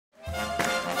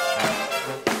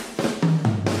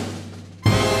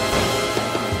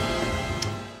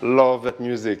love that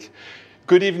music.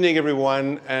 Good evening,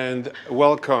 everyone, and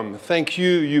welcome. Thank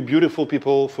you, you beautiful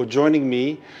people, for joining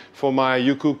me for my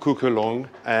UCOOK Along.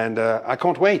 And I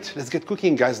can't wait. Let's get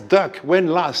cooking, guys. Duck. When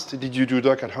last did you do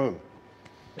duck at home?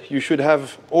 You should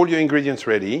have all your ingredients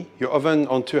ready, your oven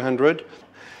on 200.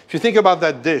 If you think about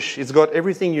that dish, it's got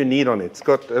everything you need on it. It's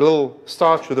got a little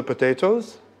starch with the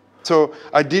potatoes. So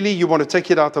ideally, you want to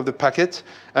take it out of the packet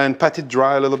and pat it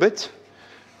dry a little bit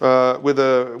with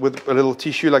a little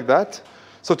tissue like that.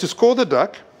 So to score the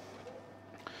duck,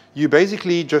 you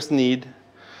basically just need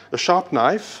a sharp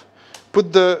knife,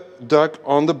 put the duck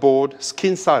on the board,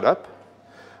 skin side up,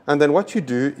 and then what you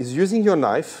do is using your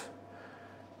knife,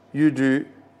 you do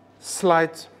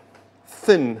slight,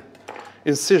 thin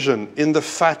incision in the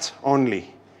fat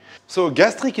only. So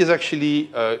gastrique is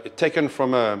actually taken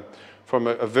from a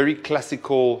very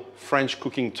classical French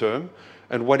cooking term,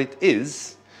 and what it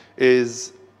is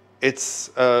it's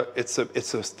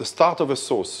the start of a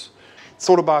sauce. It's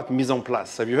all about mise en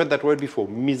place. Have you heard that word before?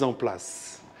 Mise en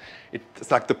place.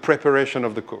 It's like the preparation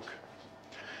of the cook.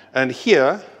 And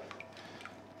here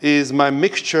is my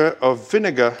mixture of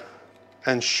vinegar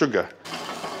and sugar.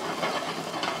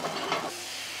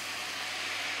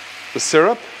 The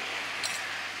syrup,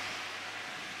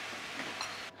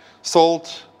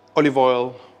 salt, olive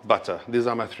oil, butter. These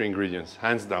are my three ingredients,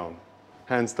 hands down.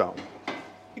 Hands down.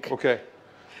 Okay,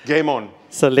 game on.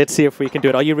 So let's see if we can do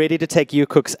it. Are you ready to take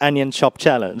UCOOK's onion chop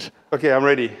challenge? Okay, I'm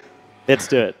ready. Let's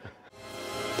do it.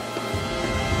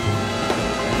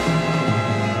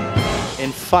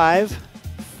 In 5,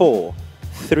 4,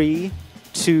 3,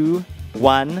 2,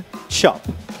 1, chop.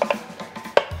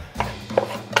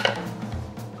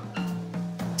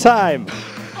 Time.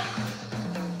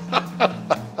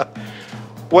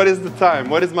 What is the time?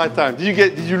 What is my time?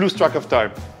 Did you lose track of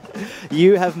time?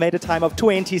 You have made a time of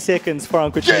 20 seconds,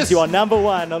 Franck, which means you are number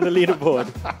 1 on the leaderboard.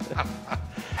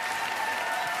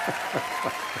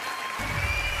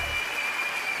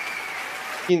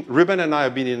 Ruben and I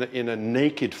have been in a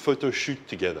naked photo shoot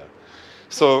together.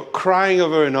 So crying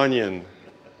over an onion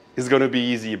is going to be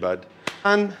easy, bud.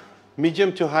 And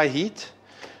medium to high heat,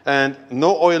 and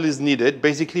no oil is needed.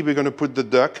 Basically, we're going to put the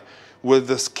duck with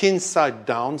the skin side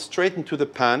down, straight into the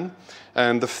pan,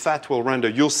 and the fat will render.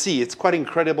 You'll see, it's quite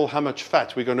incredible how much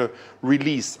fat we're going to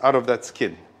release out of that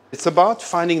skin. It's about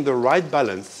finding the right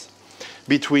balance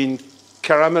between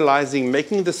caramelizing,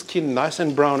 making the skin nice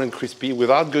and brown and crispy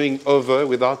without going over,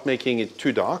 without making it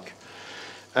too dark,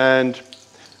 and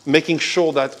making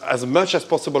sure that as much as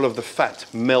possible of the fat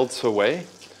melts away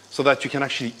so that you can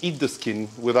actually eat the skin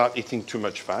without eating too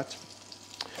much fat.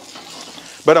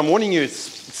 But I'm warning you,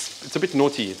 it's a bit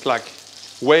naughty. It's like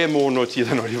way more naughty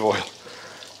than olive oil.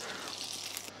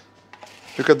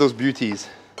 Look at those beauties.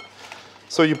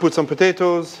 So you put some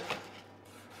potatoes,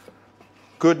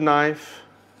 good knife.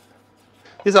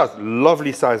 These are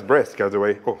lovely sized breasts, by the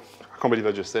way. Oh, I can't believe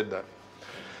I just said that.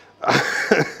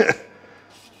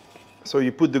 So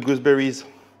you put the gooseberries,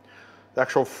 the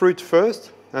actual fruit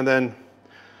first, and then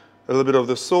a little bit of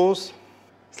the sauce.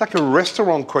 It's like a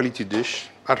restaurant quality dish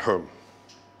at home.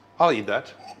 I'll eat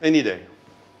that any day.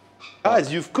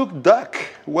 Guys, you've cooked duck.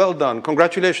 Well done.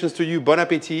 Congratulations to you. Bon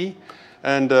appétit.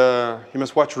 And you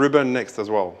must watch Ruben next as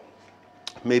well.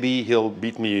 Maybe he'll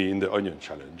beat me in the onion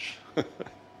challenge.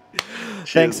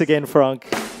 Thanks again, Franck.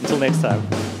 Until next time.